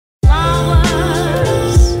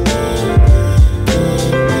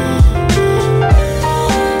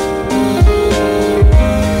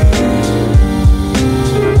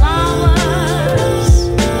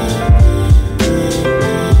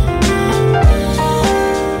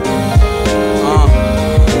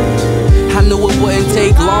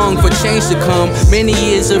long for change to come. Many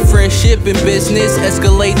years of friendship and business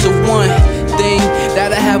escalate to one thing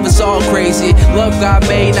that'll have us all crazy. Love got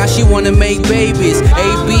made, now she wanna make babies.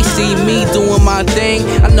 ABC, me doing my thing.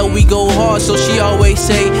 I know we go hard, so she always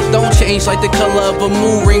say, don't change like the color of a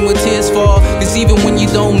moon ring when tears fall. Cause even when you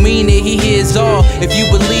don't mean it, he hears all. If you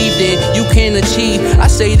believed it, you can achieve. I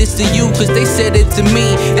say this to you cause they said it to me.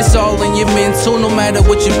 It's all in your mental, no matter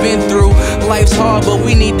what you've been through. Life's hard, but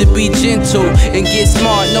we need to be gentle and get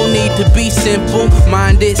smart, no need to be simple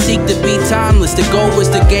minded, seek to be timeless. The goal is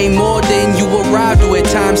to gain more than you arrived with.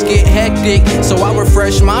 Times get hectic, so I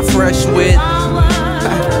refresh my fresh with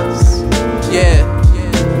yeah.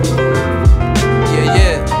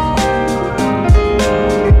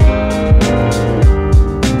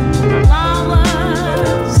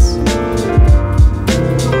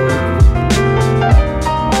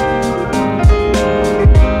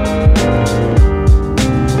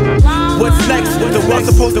 What's next? The world's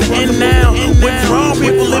supposed to end now. What's wrong?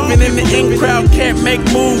 People living in the in crowd can't make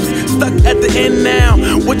moves. Stuck at the end now.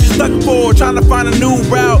 What you stuck for? Trying to find a new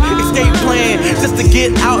route, escape plan, just to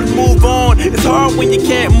get out and move on. It's hard when you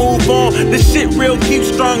can't move on. This shit real, keep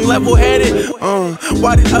strong, level-headed.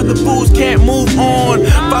 Why these other fools can't move on?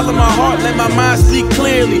 Follow my heart, let my mind speak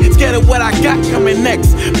clearly. Scared of what I got coming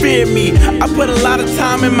next. Fear me. I put a lot of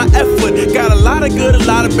time in my effort. Got a lot of good, a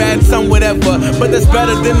lot of bad, some whatever. But that's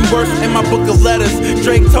better than worse in my book of letters.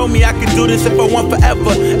 Drake told me I could do this if I want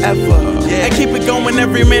forever, ever. Yeah. And keep it going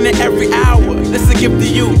every minute, every hour. This is a gift to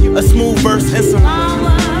you, a smooth verse and some.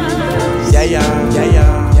 Yeah, yeah, yeah,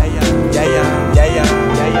 yeah.